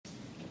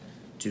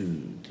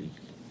2, 3.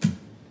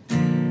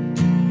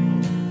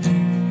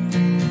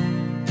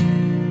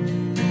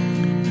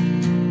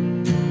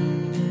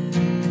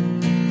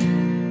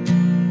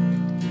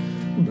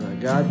 When I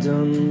got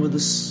done with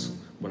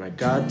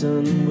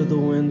the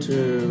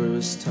winter, it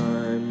was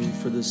time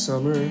for the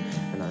summer,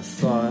 and I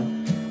thought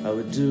I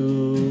would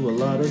do a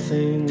lot of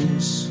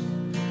things.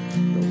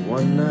 The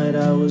one night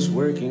I was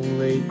working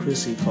late,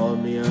 Chrissy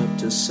called me up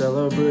to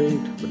celebrate,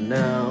 but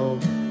now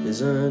is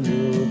a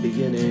new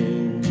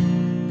beginning.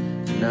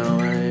 Now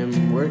I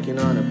am working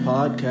on a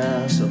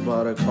podcast. I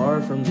bought a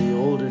car from the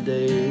older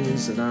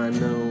days, and I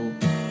know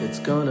it's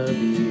gonna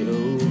be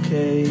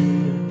okay.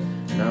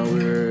 Now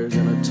we're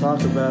gonna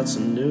talk about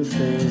some new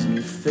things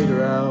and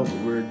figure out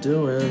what we're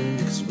doing,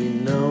 'cause we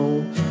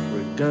know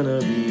we're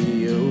gonna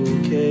be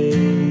okay.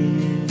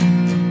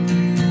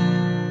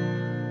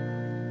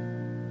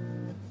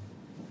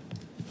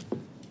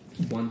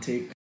 One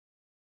take.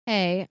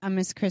 Hey, I'm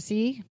Miss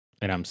Chrissy.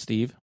 And I'm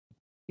Steve.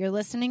 You're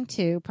listening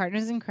to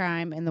Partners in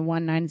Crime in the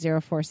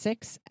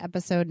 19046,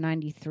 episode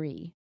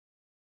 93.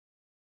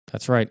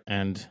 That's right.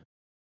 And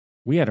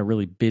we had a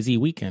really busy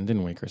weekend,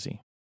 didn't we, Chrissy?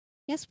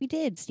 Yes, we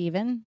did,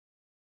 Stephen.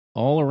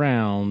 All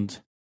around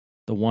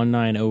the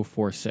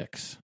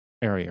 19046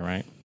 area,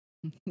 right?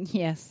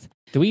 Yes.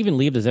 Do we even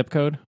leave the zip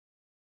code?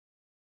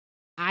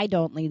 I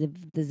don't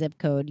leave the zip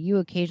code. You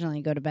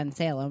occasionally go to Ben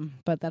Salem,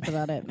 but that's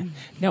about it.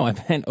 No, I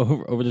meant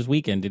over this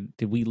weekend.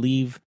 Did we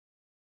leave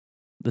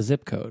the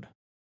zip code?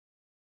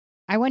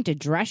 I went to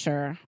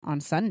Drescher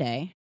on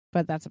Sunday,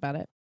 but that's about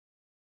it.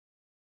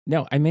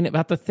 No, I mean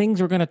about the things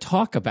we're going to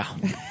talk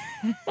about.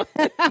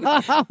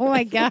 Oh,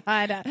 my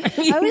God.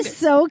 I was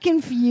so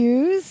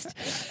confused.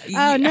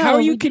 Oh, no. How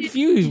are you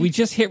confused? We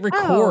just hit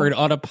record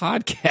on a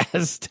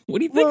podcast. What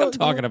do you think I'm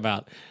talking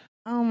about?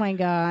 Oh, my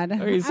God.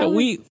 Okay, so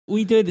we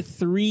did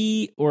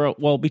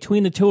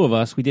between the two of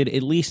us, we did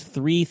at least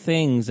 3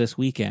 things this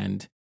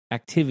weekend,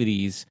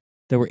 activities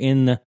that were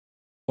in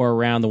or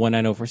around the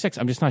 19046.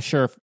 I'm just not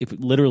sure if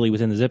it literally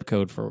was in the zip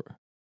code for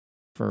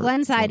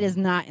Glenside is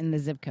not in the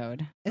zip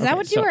code. Is that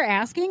what you were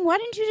asking? Why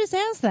didn't you just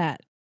ask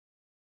that?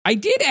 I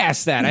did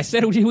ask that. I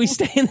said, do we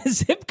stay in the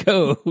zip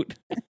code?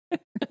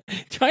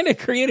 Trying to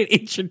create an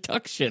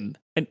introduction,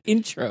 an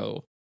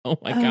intro. Oh,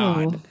 my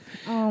God.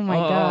 Oh, my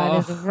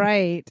God, is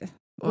right.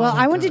 Well,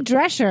 I went to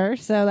Drescher,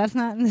 so that's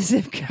not in the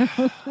zip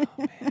code.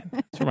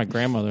 That's where my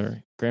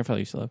grandfather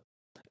used to live.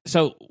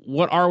 So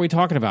what are we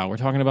talking about? We're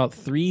talking about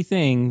 3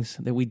 things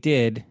that we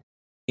did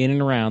in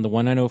and around the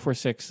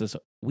 19046 this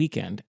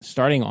weekend,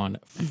 starting on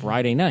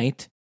Friday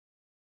night,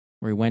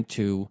 where we went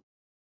to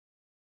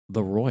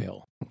the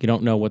Royal. If you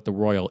don't know what the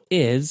Royal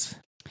is,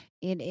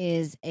 it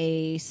is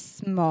a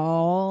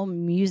small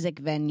music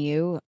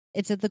venue.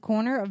 It's at the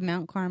corner of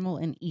Mount Carmel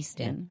and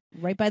Easton,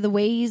 right by the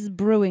Ways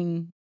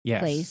Brewing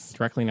place.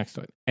 Directly next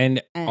to it.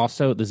 And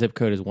also the zip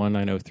code is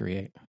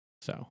 19038.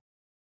 So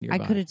nearby. I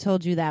could have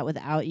told you that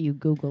without you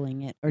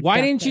Googling it.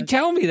 Why didn't you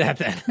tell me that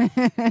then?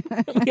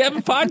 We have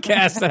a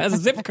podcast that has a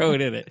zip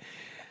code in it.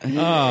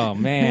 Oh,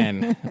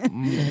 man.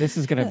 This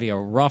is going to be a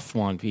rough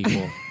one,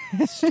 people.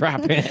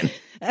 Strap in.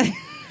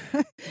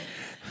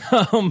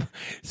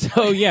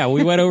 So, yeah,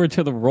 we went over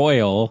to the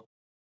Royal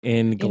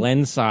in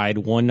Glenside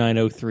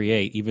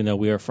 19038, even though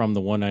we are from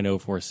the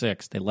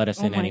 19046. They let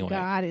us in anyway. Oh,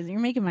 my God. You're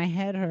making my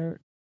head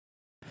hurt.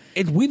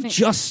 We've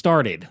just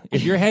started.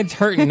 If your head's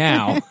hurting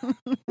now.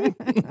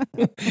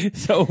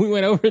 So we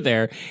went over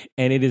there,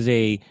 and it is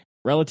a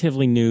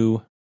relatively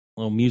new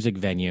little music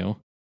venue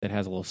that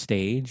has a little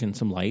stage and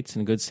some lights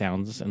and good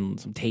sounds and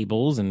some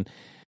tables, and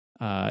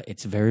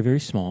it's very, very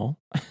small.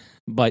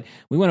 But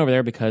we went over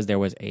there because there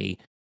was a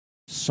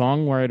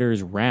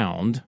songwriters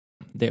round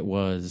that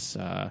was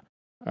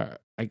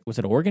was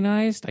it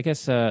organized? I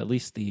guess at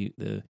least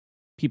the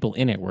people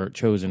in it were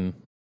chosen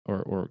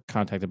or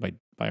contacted by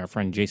our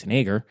friend Jason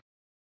Ager,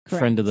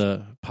 friend of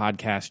the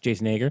podcast,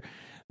 Jason Ager,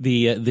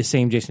 the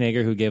same Jason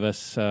Ager who gave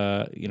us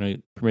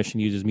permission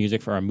to use his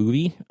music for our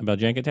movie about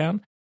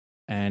Jenkintown,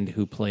 and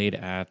who played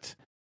at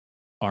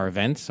our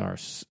events, our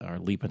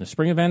Leap in the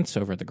Spring events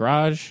over at the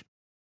Garage.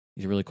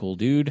 He's a really cool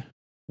dude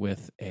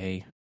with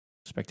a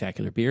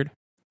spectacular beard.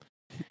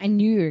 I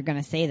knew you were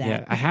going to say that.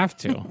 Yeah, I have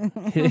to.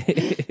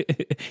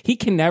 He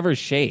can never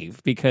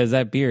shave because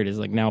that beard is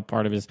like now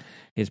part of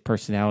his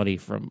personality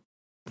from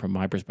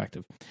my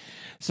perspective.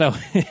 So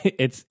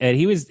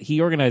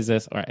he organized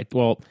this. All right,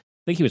 well,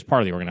 I think he was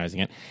part of the organizing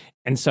it.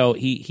 And so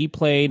he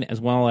played,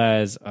 as well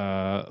as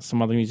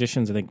some other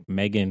musicians. I think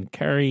Megan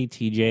Carey,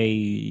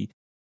 TJ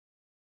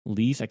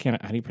Lees. How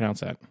do you pronounce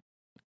that?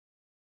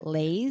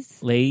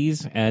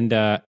 Lays and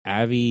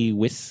Avi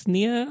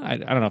Wisnia. I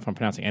don't know if I'm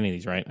pronouncing any of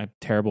these right. I have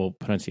terrible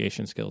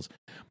pronunciation skills.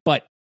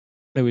 But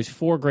there was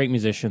 4 great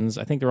musicians.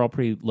 I think they're all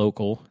pretty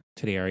local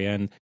to the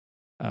area,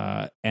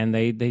 and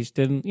they just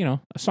did a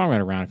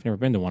songwriter round. If you've never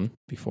been to one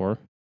before,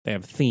 they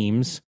have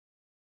themes,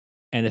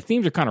 and the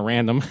themes are kind of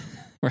random,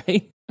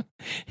 right?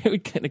 They're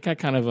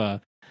kind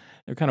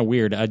of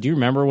weird. Do you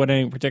remember what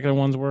any particular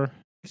ones were?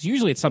 Because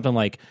usually it's something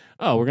like,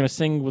 oh, we're going to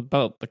sing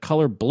about the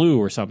color blue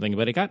or something,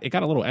 but it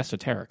got a little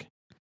esoteric.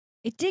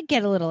 It did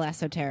get a little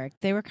esoteric.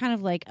 They were kind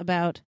of like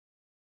about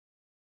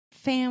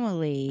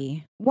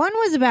family. One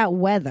was about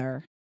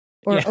weather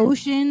or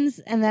oceans,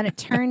 and then it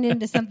turned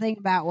into something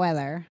about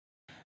weather.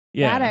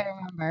 Yeah. That I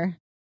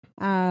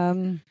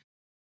remember.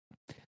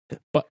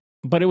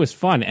 But it was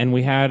fun, and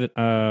we had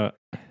a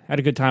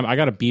good time. I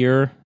got a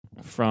beer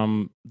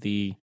from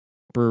the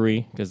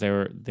brewery because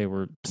they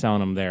were selling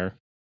them there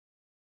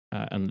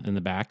in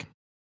the back,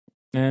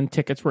 and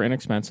tickets were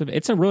inexpensive.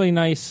 It's a really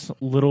nice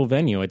little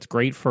venue. It's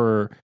great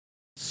for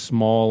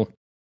small,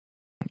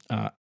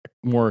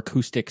 more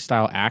acoustic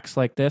style acts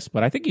like this.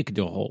 But I think you could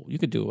do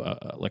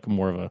like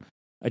more of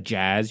a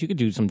jazz. You could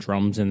do some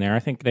drums in there. I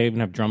think they even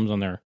have drums on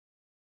their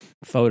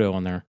photo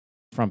on their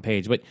front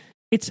page. But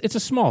it's a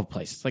small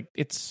place.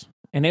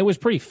 And it was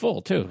pretty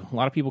full too. A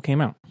lot of people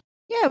came out.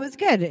 Yeah, it was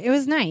good. It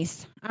was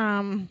nice.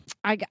 I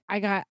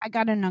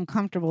got an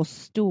uncomfortable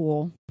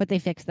stool, but they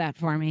fixed that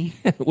for me.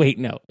 Wait,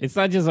 no, it's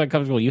not just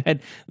uncomfortable. You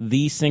had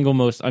the single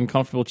most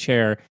uncomfortable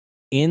chair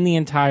in the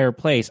entire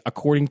place,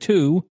 according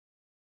to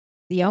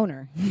the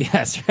owner.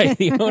 Yes, right,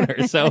 the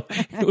owner. So,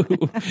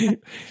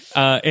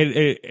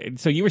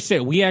 so you were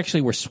saying we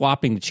actually were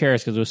swapping the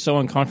chairs because it was so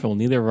uncomfortable.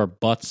 Neither of our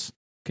butts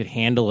could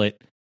handle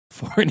it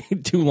for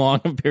too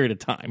long a period of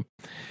time.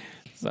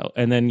 So,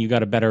 and then you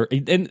got a better.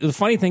 And the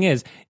funny thing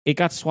is, it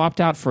got swapped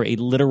out for a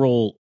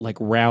literal like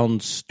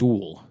round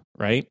stool,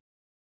 right?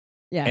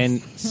 Yes.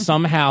 And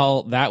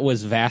somehow that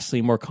was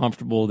vastly more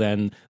comfortable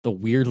than the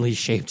weirdly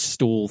shaped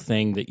stool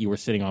thing that you were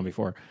sitting on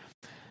before.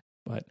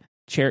 But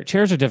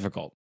chairs are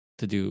difficult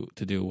to do.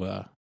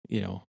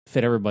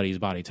 Fit everybody's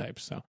body type.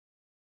 So,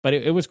 but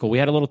it was cool. We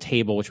had a little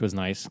table, which was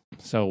nice,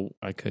 so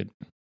I could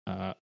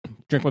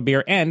drink my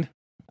beer and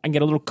I can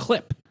get a little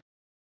clip,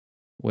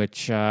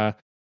 which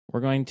we're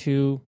going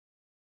to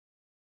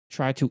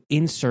try to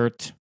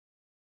insert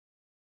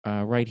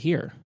right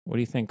here. What do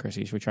you think,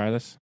 Chrissy? Should we try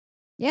this?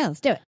 Yeah,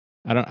 let's do it.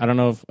 I don't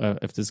know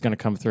if this is going to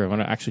come through. I'm going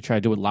to actually try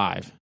to do it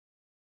live.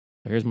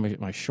 Here's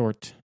my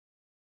short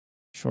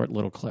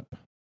little clip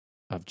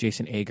of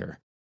Jason Ager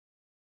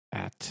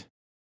at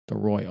the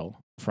Royal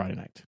Friday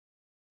night.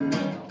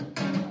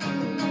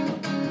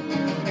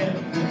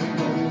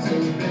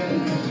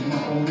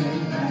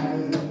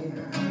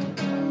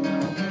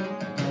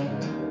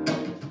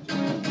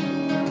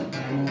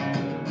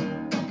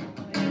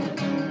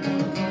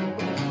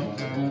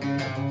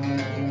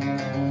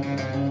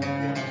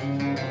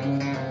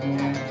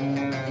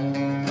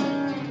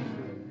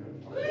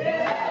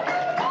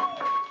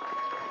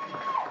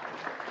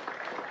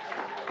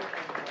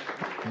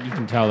 You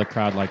can tell the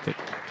crowd liked it.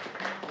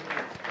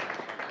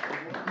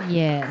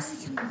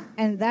 Yes.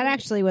 And that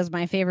actually was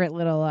my favorite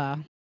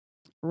little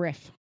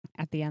riff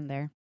at the end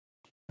there.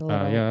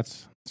 Yeah,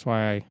 that's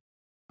why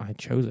I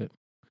chose it.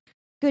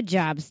 Good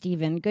job,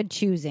 Stephen. Good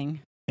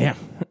choosing. Yeah.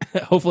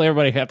 Hopefully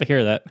everybody have to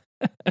hear that.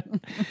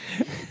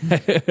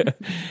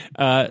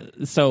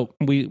 So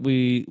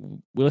we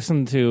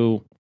listened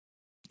to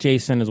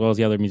Jason as well as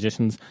the other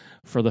musicians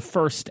for the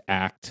first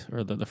act,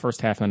 or the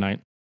first half of the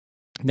night.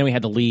 And then we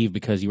had to leave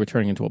because you were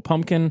turning into a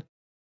pumpkin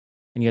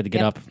and you had to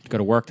get up, go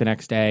to work the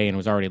next day, and it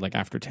was already like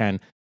after 10.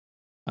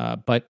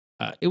 But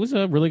it was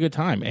a really good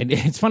time. And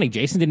it's funny,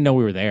 Jason didn't know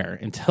we were there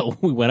until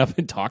we went up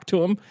and talked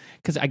to him,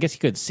 because I guess he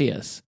could see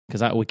us,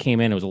 because we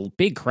came in, it was a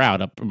big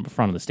crowd up in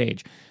front of the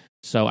stage.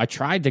 So I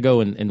tried to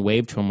go and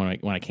wave to him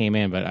when I came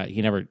in, but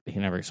he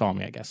never saw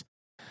me, I guess.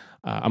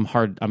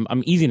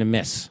 I'm easy to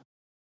miss.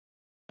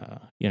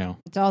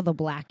 It's all the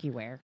black you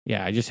wear.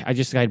 Yeah, I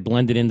just got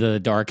blended into the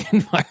dark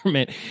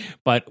environment,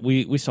 but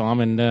we saw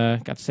him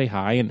and got to say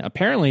hi. And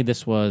apparently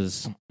this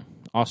was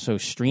also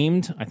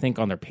streamed, I think,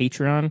 on their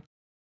Patreon.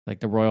 Like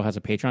the Royal has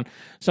a Patreon.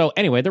 So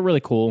anyway, they're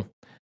really cool.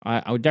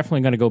 I was definitely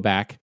going to go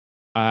back.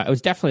 I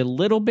was definitely a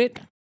little bit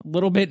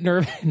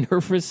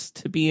nervous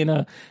to be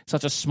in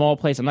such a small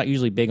place. I'm not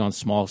usually big on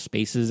small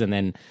spaces, and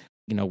then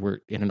we're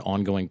in an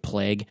ongoing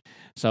plague,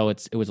 so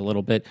it was a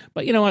little bit.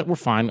 But you know what, we're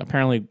fine.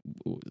 Apparently,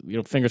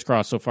 fingers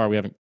crossed. So far, we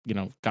haven't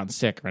gotten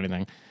sick or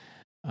anything.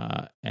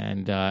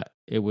 And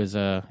it was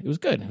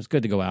good. It was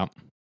good to go out,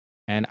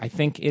 and I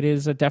think it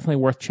is definitely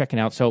worth checking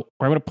out. So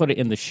I'm going to put it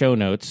in the show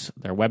notes,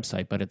 their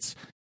website, but it's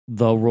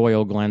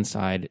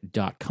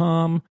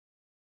theroyalglenside.com.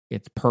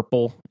 It's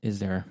purple is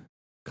their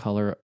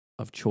color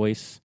of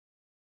choice,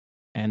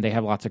 and they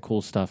have lots of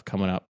cool stuff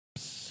coming up.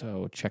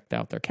 So check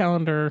out their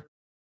calendar.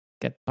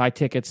 Buy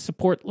tickets,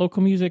 support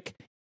local music.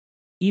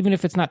 Even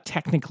if it's not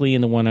technically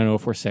in the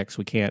 19046,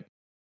 we can't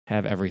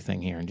have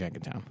everything here in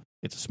Jenkintown.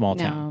 It's a small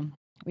town.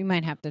 We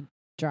might have to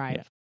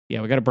drive.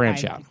 Yeah, we got to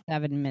branch out.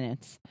 7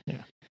 minutes. Yeah.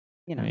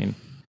 I mean,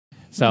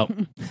 so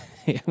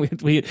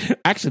we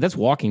actually, that's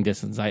walking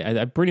distance.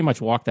 I pretty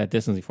much walked that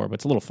distance before, but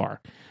it's a little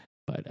far.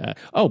 But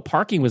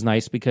parking was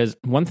nice, because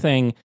one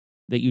thing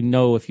that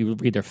if you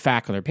read their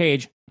FAQ on their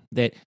page,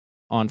 that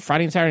on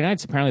Friday and Saturday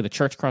nights, apparently the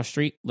church across the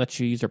street lets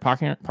you use their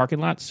parking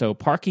lot. So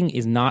parking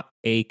is not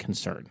a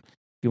concern.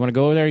 If you want to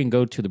go over there, you can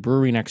go to the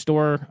brewery next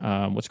door,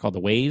 what's called the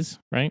Ways,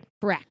 right?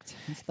 Correct.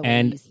 It's the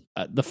Ways.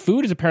 The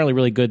food is apparently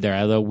really good there,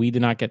 although we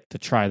did not get to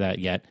try that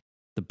yet.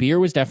 The beer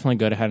was definitely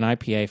good. I had an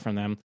IPA from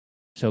them.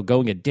 So go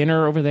and get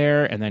dinner over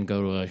there, and then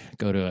go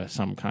to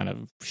some kind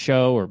of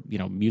show or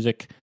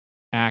music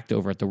act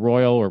over at the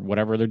Royal or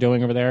whatever they're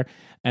doing over there.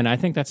 And I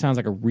think that sounds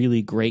like a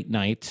really great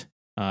night,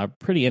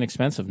 pretty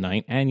inexpensive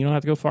night, and you don't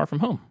have to go far from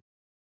home.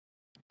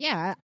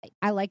 Yeah,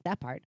 I like that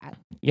part.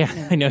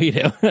 I know you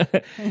do.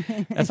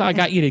 That's how I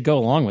got you to go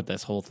along with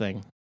this whole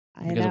thing,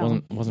 because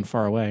it wasn't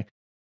far away.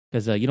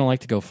 Because you don't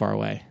like to go far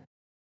away.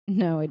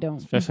 No, I don't.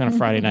 Especially on a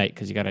Friday night,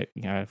 because you gotta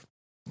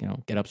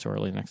get up so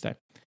early the next day.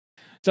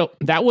 So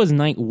that was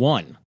night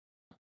one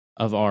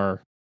of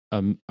our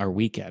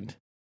weekend.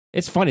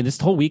 It's funny. This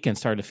whole weekend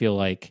started to feel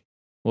like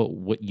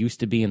what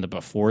used to be in the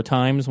before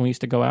times when we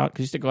used to go out.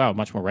 Because we used to go out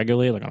much more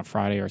regularly, like on a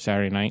Friday or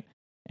Saturday night,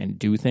 and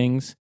do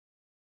things.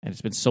 And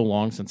it's been so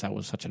long since that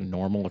was such a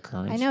normal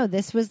occurrence. I know.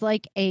 This was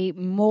like a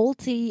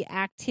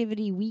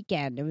multi-activity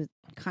weekend. It was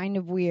kind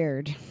of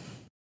weird.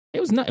 It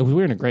was not. It was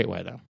weird in a great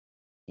way, though.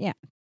 Yeah.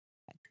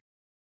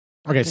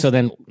 Okay, so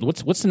then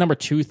what's the number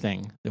 2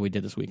 thing that we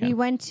did this weekend? We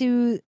went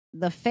to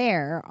the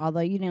fair,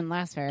 although you didn't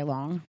last very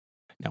long.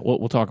 No,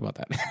 we'll talk about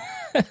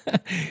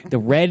that. The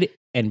Red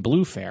and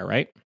Blue Fair,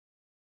 right?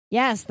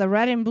 Yes, the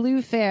Red and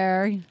Blue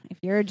Fair. If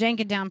you're a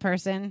Jenkintown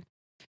person,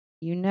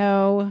 you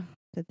know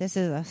that this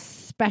is a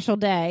special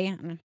day.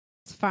 And it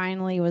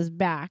finally was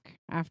back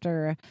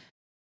after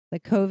the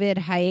COVID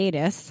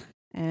hiatus.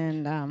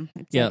 And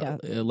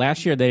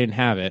last year they didn't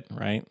have it,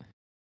 right?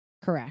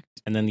 Correct.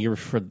 And then the year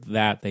before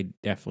that, they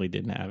definitely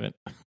didn't have it.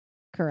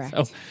 Correct.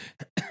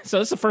 So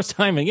this is the first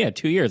time in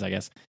 2 years, I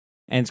guess.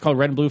 And it's called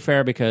Red and Blue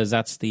Fair because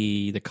that's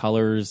the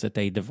colors that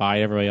they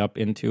divide everybody up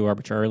into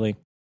arbitrarily.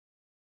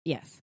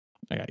 Yes.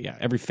 Yeah,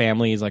 every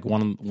family is like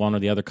one or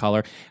the other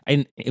color.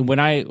 And when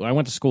I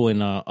went to school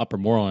in Upper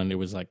Moreland, it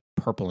was like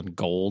purple and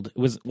gold.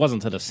 It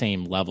wasn't to the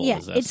same level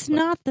as this. It's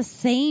not the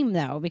same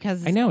though,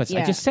 because I know I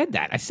just said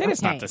that. I said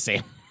It's not the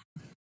same.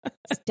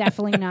 It's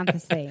definitely not the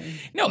same.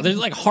 No, there's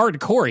like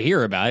hardcore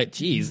here about it.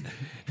 Jeez.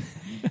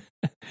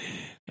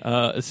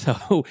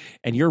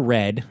 And you're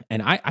red,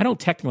 and I don't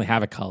technically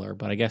have a color,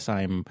 but I guess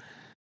I'm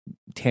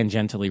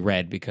tangentially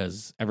red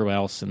because everyone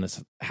else in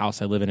this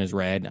house I live in is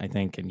red, I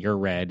think, and you're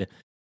red.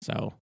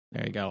 So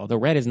there you go. The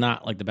red is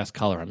not like the best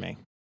color on me.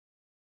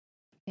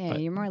 Yeah,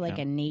 but, you're more like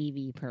a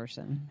navy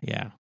person.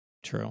 Yeah,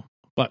 true.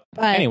 But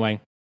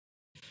anyway.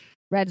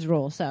 Reds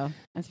rule, so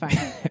that's fine.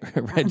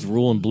 Reds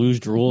rule and blues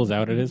drool, is that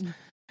what it is?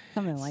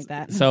 Something like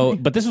that. So,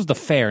 but this was the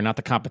fair, not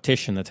the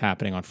competition that's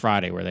happening on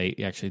Friday, where they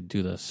actually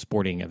do the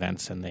sporting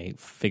events and they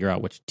figure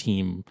out which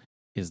team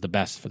is the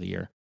best for the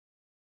year.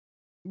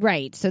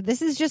 Right. So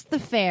this is just the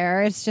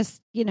fair. It's just,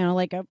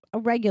 like a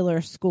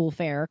regular school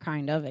fair,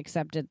 kind of,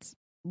 except it's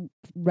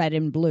red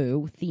and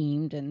blue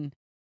themed, and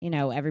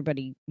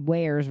everybody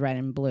wears red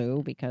and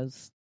blue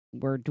because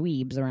we're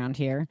dweebs around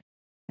here.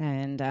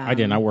 And I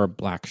didn't. I wore a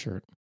black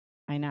shirt.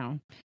 I know,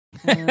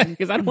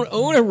 because I don't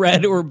own a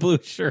red or blue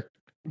shirt.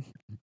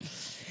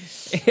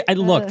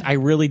 I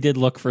really did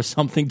look for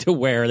something to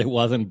wear that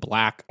wasn't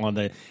black on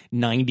the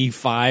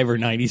 95 or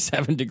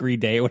 97 degree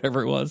day,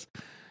 whatever it was.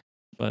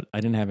 But I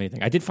didn't have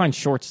anything. I did find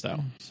shorts though.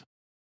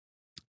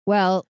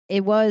 Well,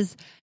 it was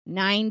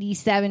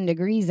 97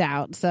 degrees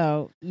out,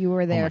 so you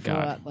were there for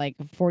what, like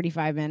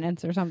 45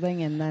 minutes or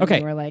something, and then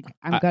you were like,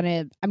 I'm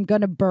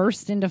gonna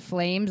burst into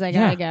flames. I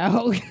gotta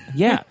go.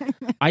 Yeah,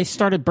 I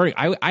started burning.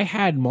 I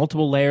had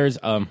multiple layers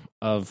of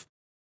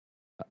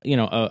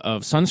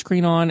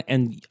sunscreen on,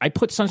 and I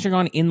put sunscreen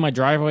on in my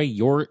driveway.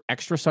 Your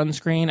extra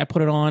sunscreen, I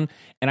put it on,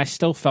 and I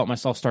still felt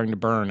myself starting to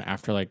burn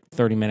after like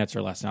 30 minutes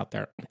or less out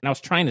there. And I was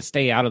trying to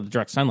stay out of the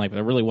direct sunlight, but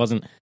there really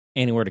wasn't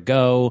anywhere to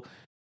go.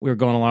 We were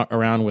going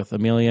around with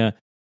Amelia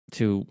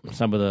to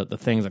some of the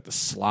things like the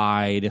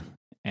slide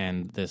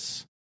and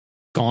this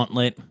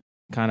gauntlet,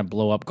 kind of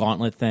blow up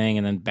gauntlet thing,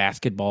 and then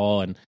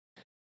basketball,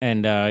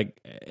 and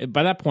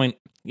by that point,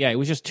 it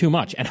was just too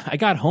much. And I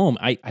got home,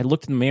 I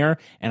looked in the mirror,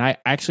 and I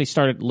actually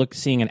started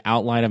seeing an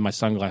outline of my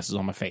sunglasses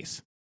on my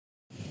face.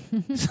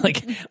 It's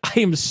like,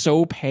 I am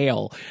so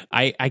pale.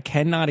 I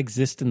cannot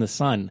exist in the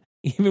sun,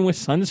 even with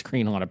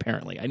sunscreen on.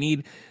 Apparently, I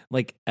need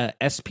like a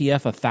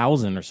SPF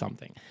 1000 or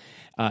something.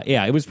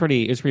 It was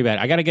pretty bad.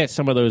 I got to get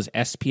some of those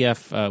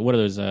SPF. What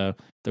are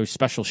those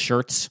special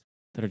shirts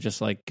that are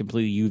just like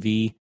completely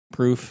UV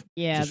proof?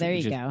 Yeah, there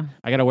you go.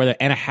 I got to wear that,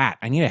 and a hat.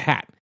 I need a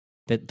hat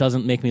that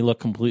doesn't make me look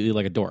completely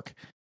like a dork,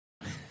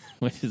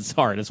 which is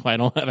hard. That's why I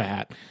don't have a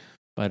hat.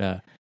 But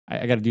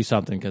I got to do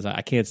something because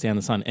I can't stand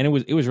the sun, and it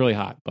was really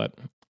hot. But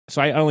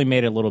so I only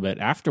made it a little bit.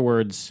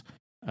 Afterwards,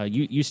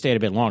 you stayed a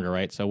bit longer,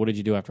 right? So what did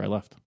you do after I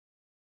left?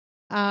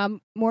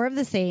 More of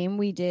the same.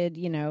 We did,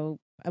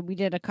 we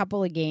did a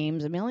couple of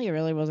games. Amelia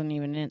really wasn't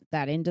even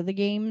that into the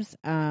games.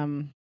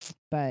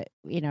 But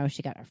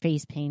she got her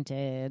face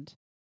painted.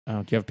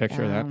 Oh, do you have a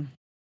picture of that?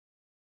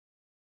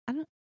 I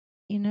don't.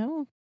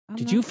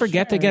 Did you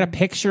forget to get a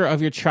picture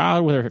of your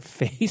child with her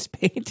face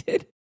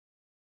painted?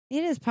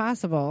 It is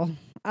possible.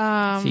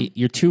 See,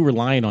 you're too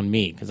reliant on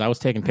me because I was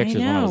taking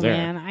pictures when I was there.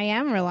 Man, I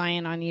am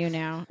relying on you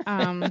now.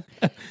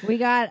 We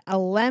got a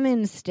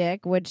lemon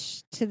stick,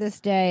 which to this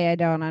day I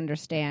don't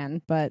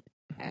understand, but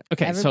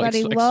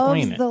everybody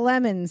loves the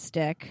lemon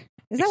stick.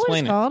 Is that what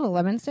Explain it's it. called? A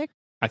lemon stick?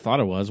 I thought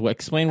it was. Well,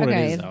 explain what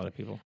Okay. it is to other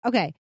people.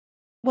 Okay.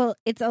 Well,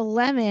 it's a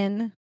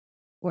lemon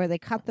where they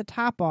cut the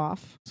top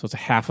off. So it's a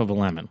half of a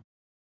lemon.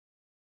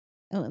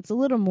 Oh, it's a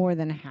little more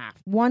than half.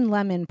 1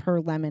 lemon per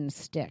lemon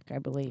stick, I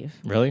believe.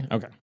 Really?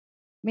 Okay.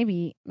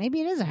 Maybe it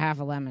is a half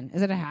a lemon.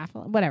 Is it a half?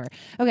 Whatever.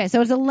 Okay,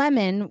 so it's a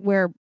lemon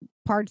where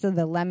parts of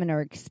the lemon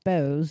are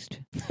exposed.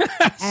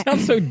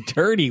 Sounds so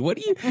dirty. Why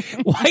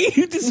are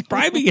you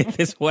describing it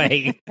this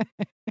way?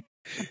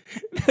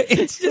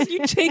 It's just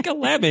you take a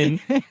lemon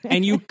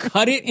and you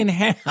cut it in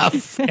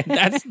half, and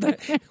that's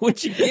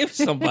what you give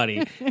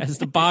somebody as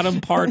the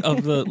bottom part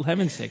of the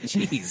lemon stick.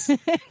 Jeez,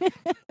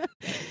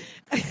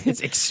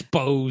 it's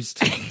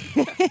exposed.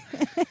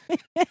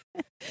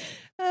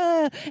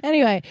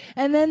 Anyway,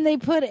 and then they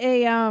put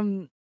a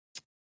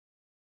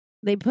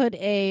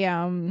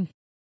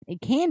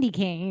candy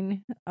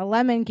cane, a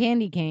lemon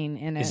candy cane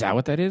in it. Is that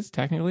what that is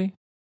technically?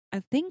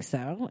 I think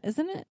so,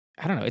 isn't it?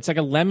 I don't know. It's like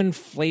a lemon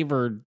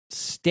flavored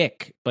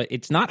stick, but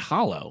it's not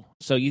hollow.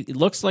 So it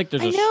looks like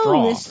there's a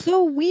straw. It's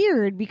so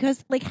weird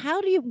because, like,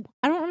 how do you?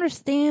 I don't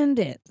understand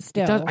it.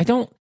 Still, I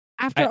don't.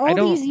 After all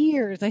these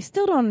years, I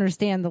still don't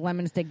understand the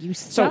lemon stick. You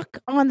suck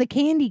on the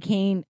candy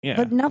cane,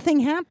 but nothing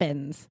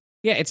happens.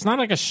 Yeah, it's not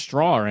like a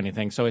straw or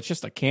anything. So it's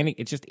just a candy.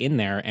 It's just in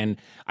there, and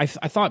I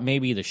thought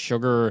maybe the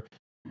sugar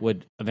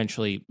would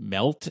eventually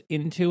melt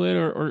into it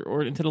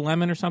or into the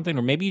lemon or something,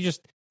 or maybe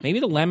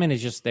the lemon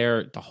is just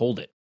there to hold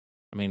it.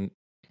 I mean,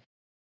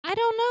 I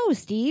don't know,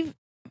 Steve.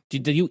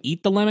 Did you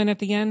eat the lemon at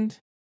the end?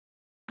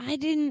 I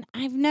didn't.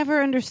 I've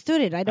never understood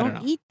it. I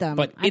don't eat them.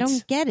 But I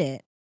don't get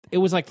it. It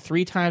was like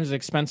 3 times as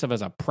expensive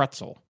as a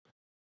pretzel.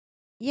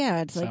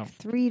 Yeah, it's like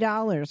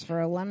 $3 for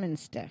a lemon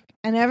stick.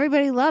 And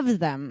everybody loves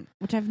them,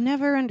 which I've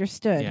never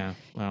understood. Yeah,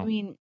 well. I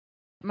mean,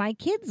 my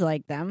kids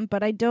like them,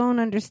 but I don't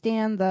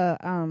understand the,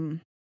 I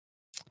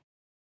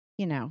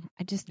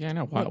just... Yeah, I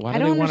know. Why I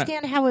don't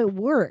understand how it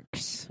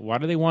works. Why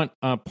do they want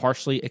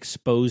partially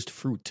exposed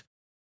fruit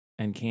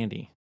and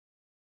candy?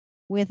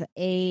 With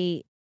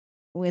a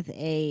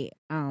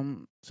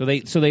So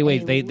they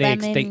wait. They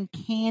lemon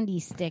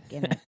candy stick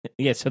in it.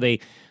 Yeah, so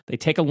they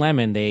take a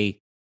lemon, they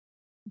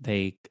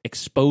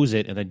expose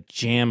it, and then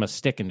jam a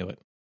stick into it.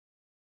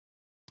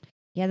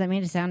 Yeah, that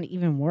made it sound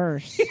even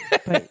worse.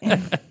 But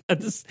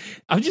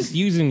I'm just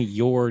using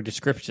your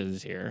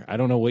descriptions here. I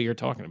don't know what you're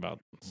talking about.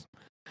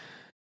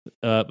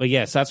 But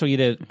yes, that's what you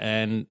did.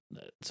 And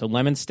so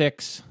lemon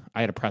sticks.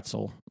 I had a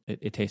pretzel.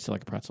 It tasted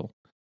like a pretzel.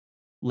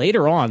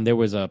 Later on, there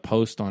was a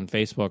post on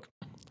Facebook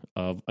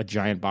of a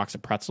giant box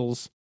of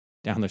pretzels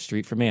down the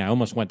street from me. I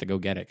almost went to go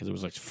get it because it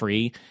was like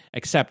free.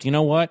 Except, you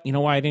know what? You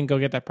know why I didn't go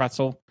get that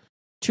pretzel?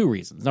 2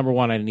 reasons. Number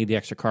 1, I didn't need the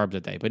extra carbs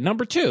that day. But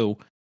number 2,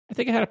 I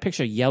think I had a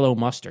picture of yellow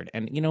mustard.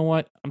 And you know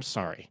what? I'm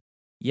sorry.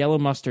 Yellow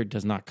mustard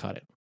does not cut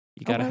it.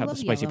 You got to have the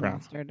spicy brown.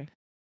 Mustard.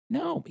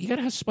 No, you got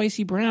to have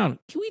spicy brown.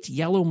 Who eats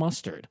yellow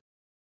mustard?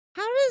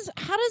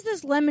 How does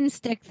this lemon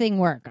stick thing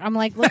work? I'm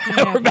like looking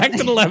at We're back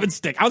to the lemon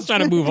stick. I was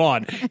trying to move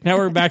on. Now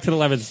we're back to the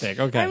lemon stick.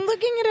 Okay. I'm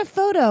looking at a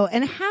photo,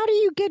 and how do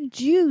you get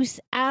juice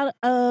out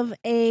of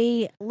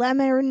a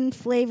lemon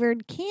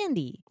flavored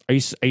candy? Are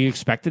you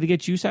expected to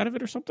get juice out of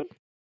it or something?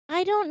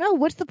 I don't know.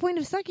 What's the point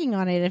of sucking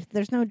on it if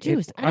there's no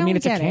juice? I mean,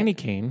 it's a candy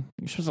cane.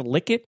 You're supposed to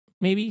lick it,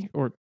 maybe,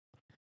 or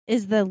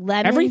is the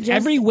lemon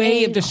every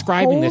way of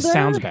describing this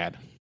sounds bad.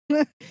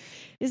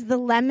 Is the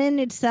lemon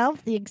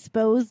itself, the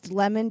exposed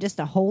lemon, just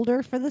a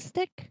holder for the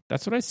stick?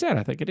 That's what I said.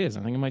 I think it is. I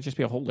think it might just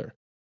be a holder.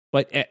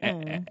 But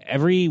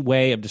every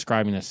way of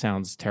describing this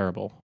sounds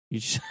terrible.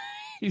 You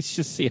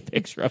just see a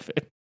picture of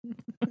it.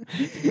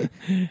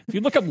 If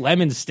you look up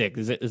lemon stick,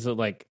 is it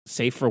like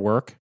safe for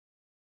work?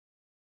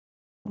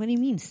 What do you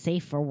mean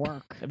safe for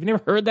work? Have you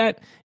never heard that?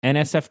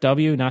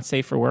 NSFW, not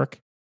safe for work?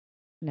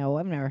 No,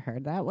 I've never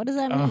heard that. What does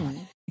that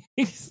mean?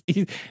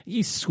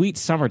 You sweet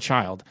summer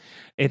child.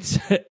 It's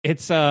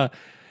a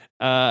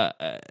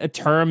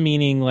term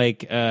meaning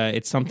like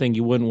it's something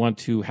you wouldn't want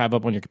to have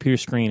up on your computer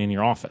screen in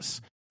your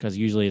office because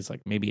usually it's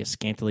like maybe a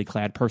scantily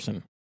clad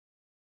person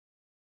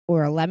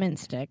or a lemon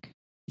stick.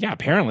 Yeah,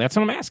 apparently that's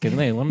what I'm asking.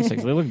 Lemon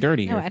sticks, they look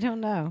dirty. No, I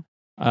don't know.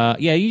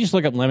 Yeah, you just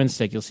look up lemon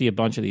stick, you'll see a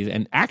bunch of these.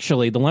 And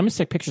actually, the lemon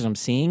stick pictures I'm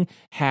seeing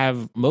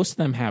most of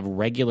them have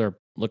regular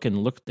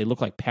they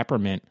look like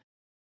peppermint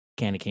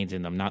candy canes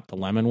in them, not the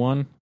lemon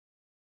one.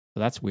 So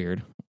that's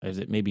weird. Is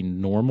it maybe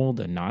normal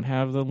to not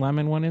have the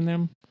lemon one in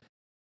them?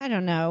 I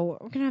don't know.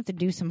 We're gonna have to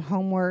do some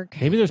homework.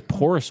 Maybe there's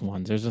porous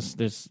ones.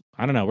 There's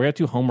I don't know. We're gonna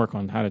do homework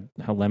on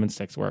how lemon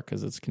sticks work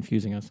because it's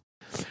confusing us.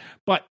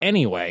 But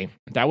anyway,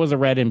 that was a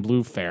red and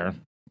blue fair.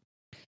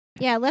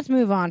 Yeah, let's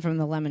move on from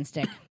the lemon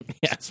stick.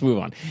 Yeah, let's move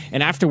on.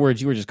 And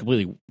afterwards, you were just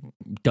completely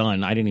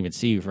done. I didn't even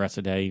see you for the rest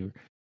of the day.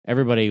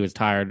 Everybody was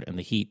tired, and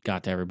the heat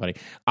got to everybody.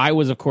 I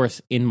was, of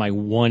course, in my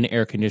one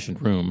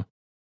air-conditioned room,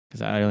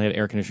 because I only had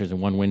air conditioners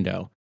in one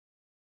window,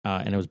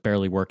 and it was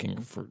barely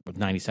working with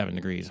 97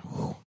 degrees.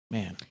 Whew,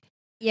 man.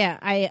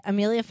 Yeah,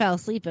 Amelia fell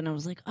asleep, and I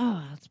was like,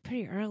 oh, it's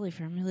pretty early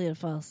for Amelia to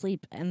fall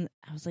asleep. And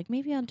I was like,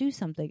 maybe I'll do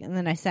something. And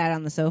then I sat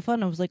on the sofa,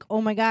 and I was like,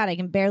 oh, my God, I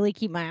can barely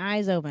keep my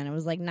eyes open. It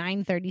was like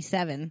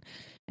 9:37.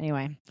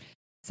 Anyway,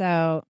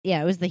 So,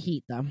 yeah, it was the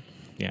heat, though.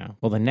 Yeah.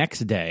 Well, the next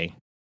day,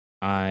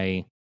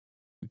 I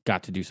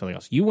got to do something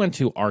else. You went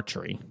to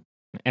archery,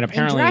 and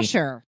apparently In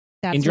Drescher.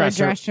 That's in where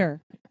Dresser. Drescher.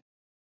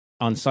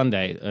 On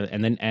Sunday,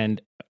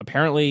 and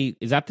apparently,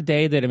 is that the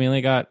day that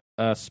Amelia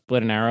got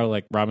split an arrow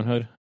like Robin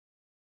Hood?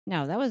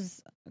 No, that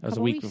was That was a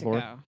couple week weeks before.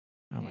 ago.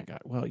 Oh my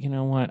god! Well, you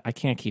know what? I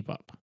can't keep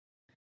up.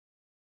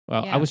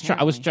 Well, Yeah, I was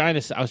apparently. trying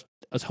to. I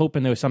was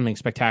hoping there was something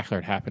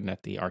spectacular that happened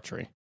at the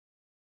archery,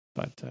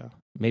 but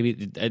maybe.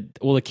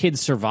 The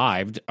kids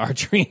survived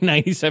archery in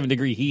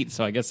 97-degree heat,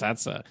 so I guess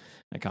that's an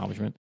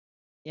accomplishment.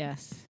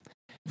 Yes.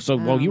 So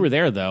while you were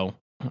there, though,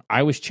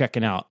 I was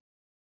checking out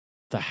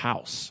The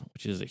House,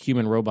 which is a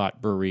human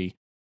robot brewery,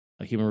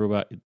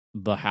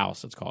 The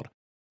House, it's called,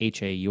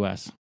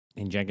 HAUS,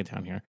 in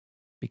Jenkintown here,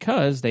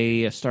 because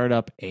they started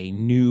up a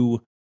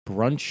new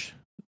brunch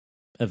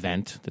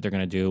event that they're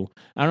going to do.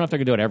 I don't know if they're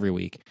going to do it every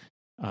week,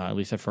 at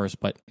least at first,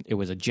 but it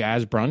was a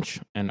jazz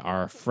brunch, and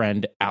our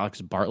friend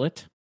Alex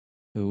Bartlett,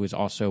 who is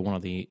also one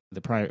of the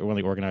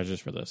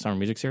organizers for the Summer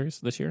Music Series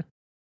this year,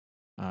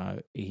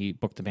 he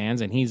booked the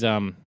bands, and he's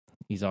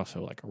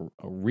also like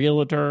a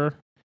realtor,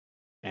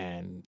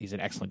 and he's an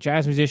excellent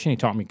jazz musician. He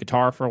taught me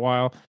guitar for a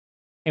while.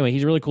 Anyway,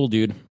 he's a really cool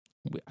dude.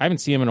 I haven't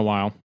seen him in a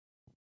while.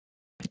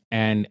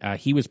 And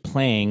he was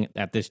playing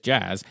at this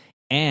jazz,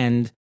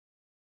 and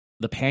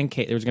there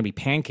was going to be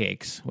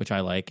pancakes, which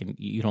I like, and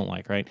you don't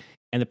like, right?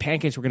 And the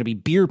pancakes were going to be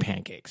beer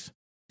pancakes.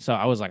 So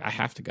I was like, I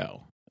have to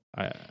go.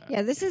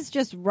 Yeah, this is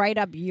just right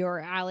up your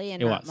alley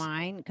and not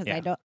mine, because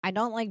Yeah. I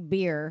don't like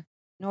beer,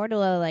 nor do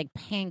I like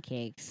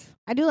pancakes.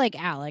 I do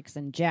like Alex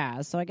and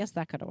jazz, so I guess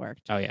that could have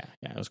worked. Oh yeah,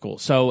 it was cool.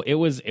 So it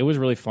was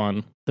really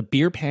fun. The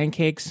beer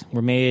pancakes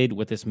were made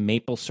with this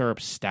maple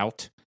syrup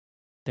stout.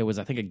 There was,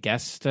 I think, a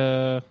guest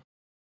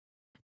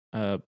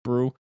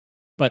brew,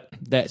 but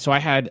so I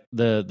had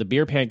the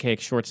beer pancake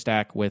short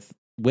stack with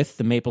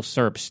the maple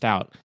syrup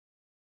stout.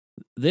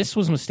 This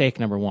was mistake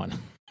number one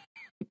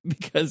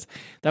because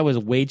that was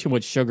way too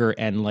much sugar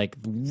and like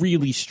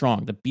really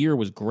strong. The beer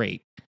was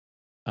great.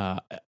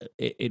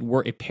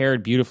 It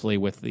paired beautifully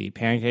with the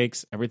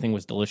pancakes. Everything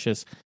was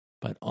delicious,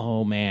 but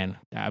oh man,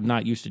 I'm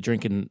not used to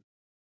drinking,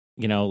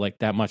 like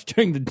that much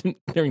during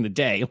the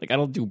day. Like I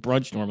don't do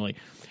brunch normally,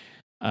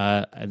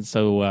 and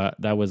so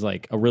that was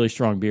like a really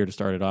strong beer to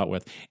start it out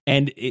with.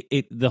 And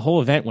the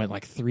whole event went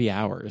like 3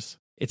 hours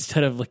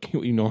instead of like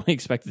what you normally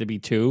expect it to be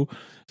 2.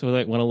 So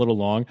it went a little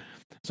long.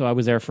 So I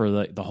was there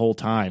for the whole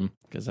time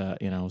because I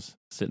was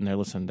sitting there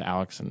listening to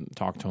Alex and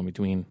talking to him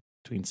between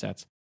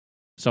sets.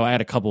 So I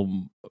had a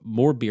couple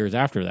more beers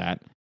after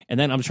that, and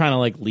then I'm trying to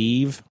like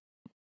leave,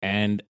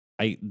 and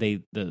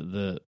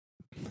the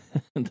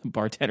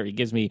bartender he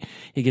gives me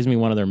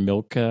one of their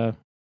milk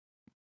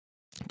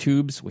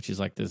tubes, which is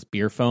like this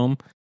beer foam,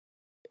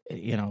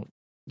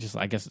 just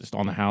I guess just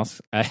on the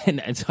house,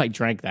 and so I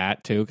drank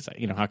that too because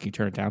how can you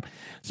turn it down?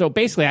 So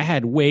basically, I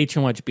had way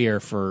too much beer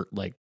for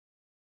like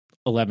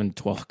 11,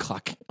 12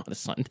 o'clock on a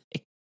Sunday.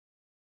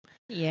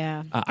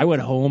 Yeah, I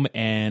went home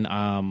and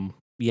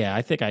yeah,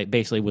 I think I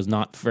basically was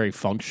not very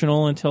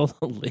functional until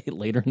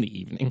later in the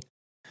evening.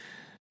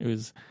 It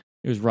was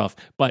rough,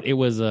 but it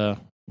was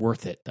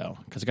worth it though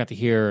because I got to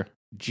hear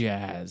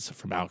jazz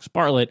from Alex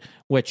Bartlett,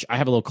 which I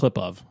have a little clip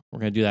of. We're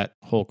going to do that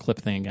whole clip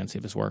thing again, see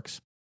if this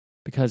works,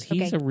 because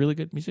he's a really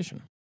good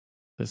musician.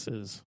 This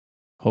is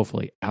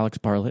hopefully Alex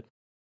Bartlett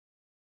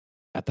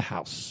at The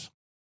House.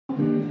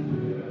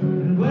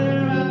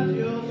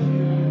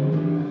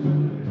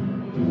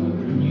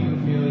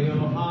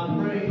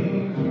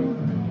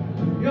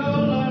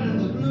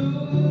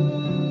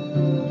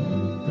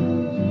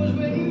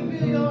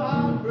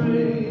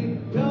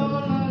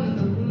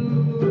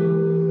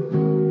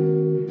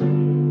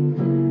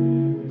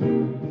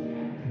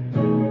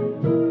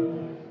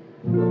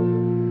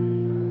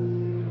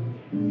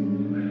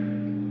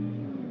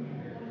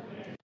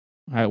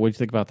 All right, what do you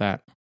think about that?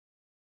 I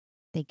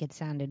think it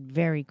sounded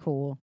very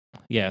cool.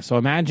 Yeah, so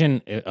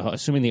imagine,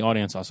 assuming the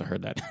audience also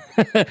heard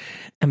that,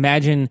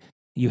 imagine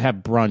you have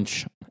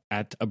brunch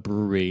at a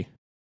brewery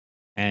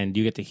and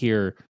you get to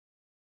hear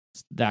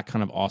that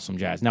kind of awesome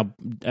jazz. Now,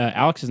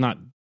 Alex is not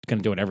going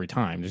to do it every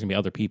time. There's going to be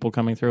other people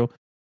coming through,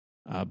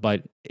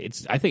 but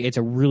I think it's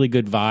a really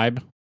good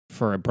vibe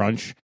for a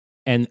brunch.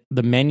 And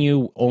the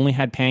menu only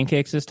had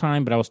pancakes this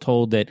time, but I was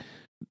told that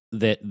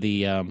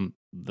the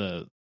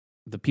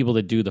people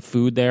that do the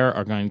food there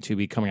are going to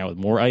be coming out with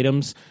more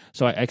items.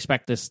 So I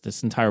expect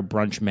this entire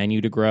brunch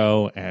menu to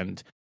grow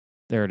and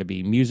there to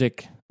be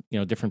music,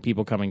 different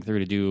people coming through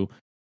to do,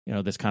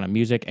 this kind of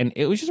music. And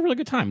it was just a really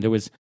good time. There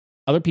was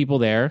other people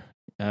there.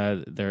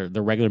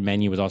 The regular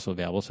menu was also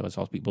available. So it's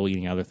also people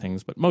eating other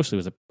things, but mostly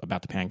it was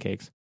about the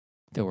pancakes.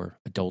 There were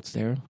adults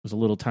there. There was a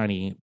little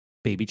tiny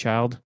baby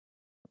child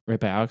right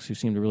by Alex who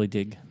seemed to really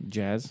dig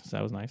jazz. So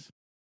that was nice.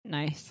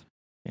 Nice.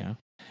 Yeah.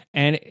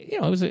 And,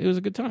 it was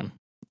a good time.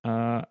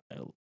 I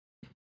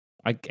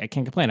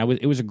can't complain.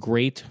 It was a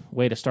great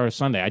way to start a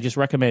Sunday. I just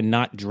recommend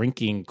not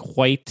drinking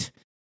quite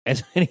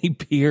as many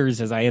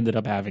beers as I ended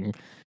up having.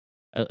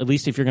 At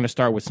least if you're going to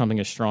start with something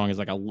as strong as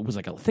I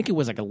think it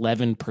was like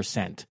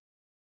 11%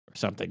 or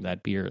something,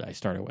 that beer that I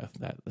started with,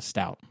 the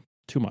stout.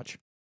 Too much.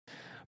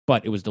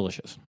 But it was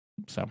delicious.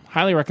 So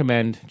highly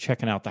recommend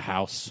checking out the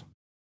house if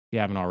you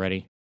haven't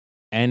already.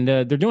 And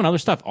they're doing other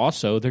stuff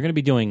also. They're going to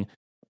be doing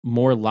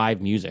more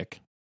live music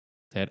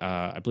that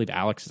I believe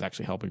Alex is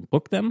actually helping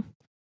book them.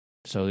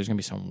 So there's going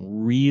to be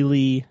some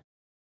really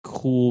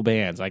cool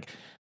bands. Like,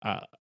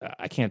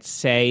 I can't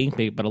say,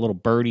 but a little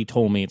birdie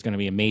told me it's going to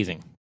be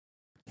amazing.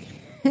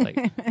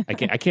 Like,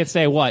 I can't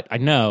say what I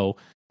know,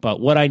 but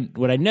what I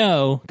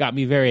know got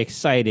me very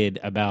excited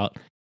about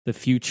the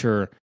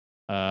future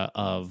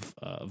of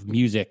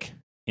music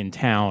in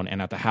town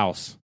and at the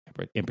house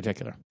in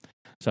particular.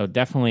 So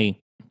definitely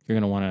you're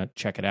going to want to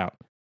check it out.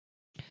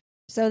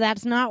 So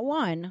that's not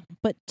one,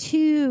 but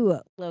two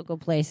local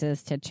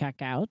places to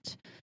check out,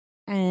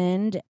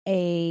 and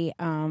a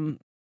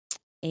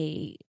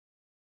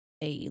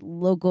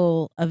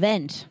local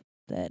event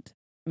that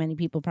many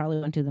people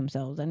probably went to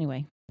themselves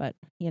anyway. But,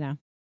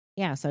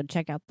 yeah, so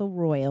check out the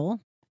Royal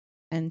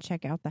and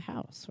check out the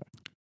house.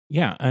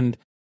 Yeah, and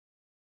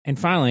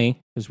finally,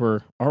 because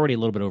we're already a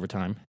little bit over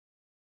time,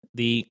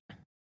 the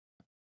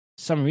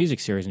Summer Music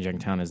Series in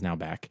Jenkintown is now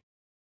back.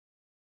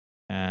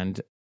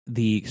 And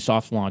the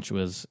soft launch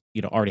was,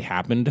 already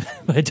happened.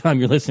 By the time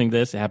you're listening to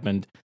this, it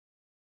happened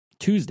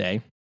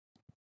Tuesday,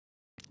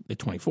 the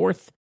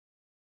 24th.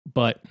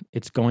 But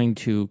it's going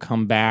to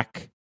come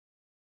back,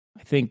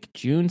 I think,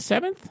 June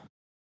 7th,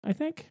 I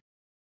think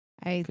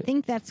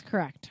that's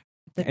correct.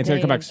 It's going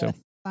to come back soon.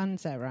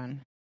 Sunset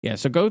Run. Yeah,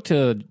 so go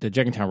to the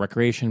Jenkintown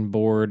Recreation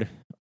Board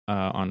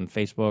on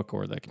Facebook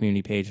or the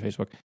community page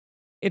Facebook.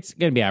 It's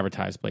going to be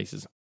advertised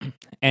places.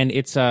 And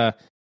it's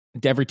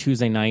every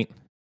Tuesday night,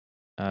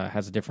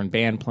 has a different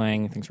band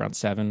playing. I think it's around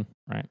 7,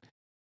 right?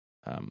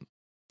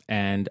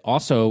 And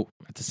also,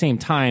 at the same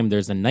time,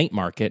 there's a night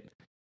market,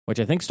 which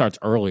I think starts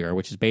earlier,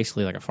 which is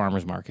basically like a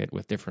farmer's market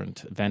with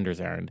different vendors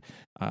there. And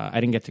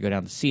I didn't get to go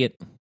down to see it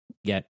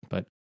yet,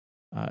 but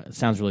it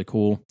sounds really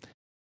cool.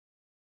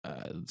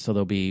 So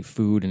there'll be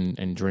food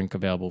and drink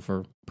available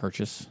for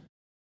purchase.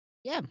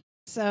 Yeah.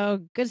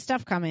 So good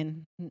stuff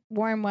coming.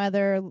 Warm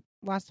weather,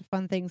 lots of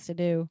fun things to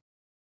do.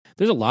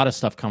 There's a lot of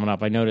stuff coming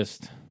up. I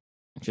noticed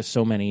just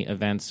so many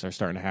events are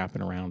starting to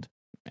happen around,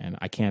 and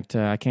I can't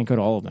go to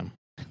all of them.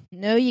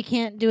 No, you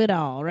can't do it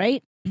all,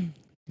 right?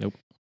 Nope.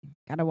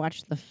 Gotta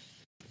watch the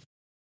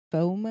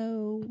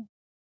FOMO.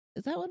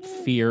 Is that what it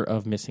is? Fear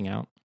of missing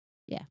out.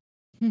 Yeah.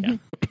 Yeah.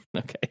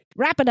 Okay.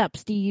 Wrap it up,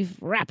 Steve.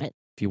 Wrap it.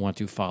 If you want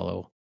to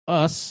follow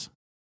us,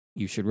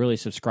 you should really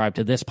subscribe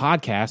to this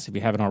podcast if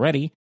you haven't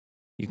already.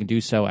 You can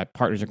do so at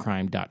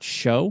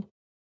partnersincrime.show.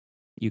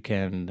 You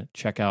can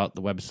check out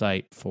the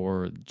website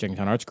for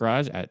Jenkintown Arts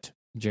Garage at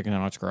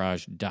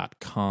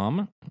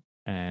jenkintownartsgarage.com.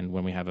 And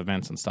when we have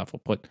events and stuff,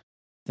 we'll put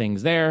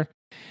things there.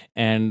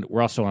 And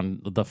we're also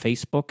on the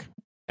Facebook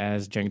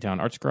as Jenkintown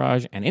Arts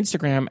Garage and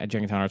Instagram at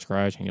Jenkintown Arts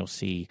Garage. And you'll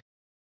see,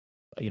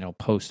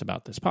 posts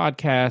about this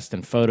podcast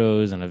and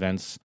photos and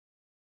events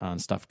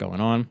and stuff going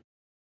on.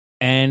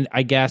 And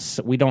I guess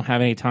we don't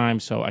have any time,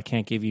 so I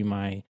can't give you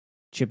my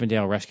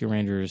Chippendale Rescue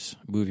Rangers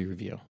movie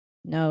review.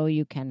 No,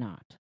 you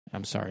cannot.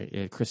 I'm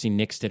sorry. Chrissy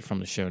nixed it from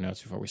the show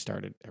notes before we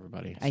started,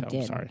 everybody. I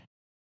did. Sorry.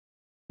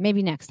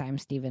 Maybe next time,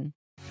 Stephen.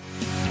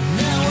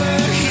 Now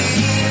we're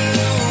here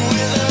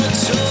with a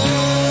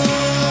torch.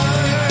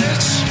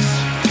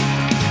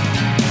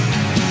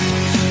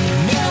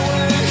 Now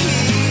we're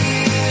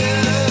here.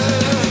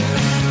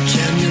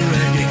 Can you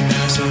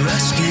recognize a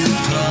rescue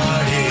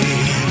party?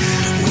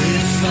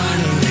 We've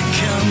finally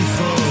come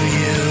for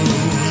you.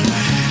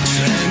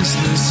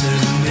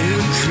 Translucent new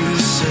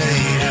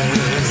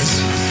crusaders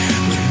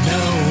with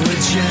no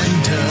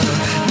agenda.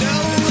 No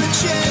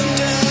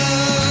agenda.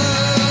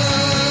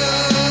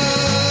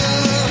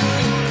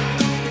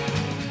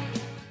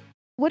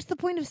 What's the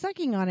point of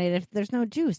sucking on it if there's no juice?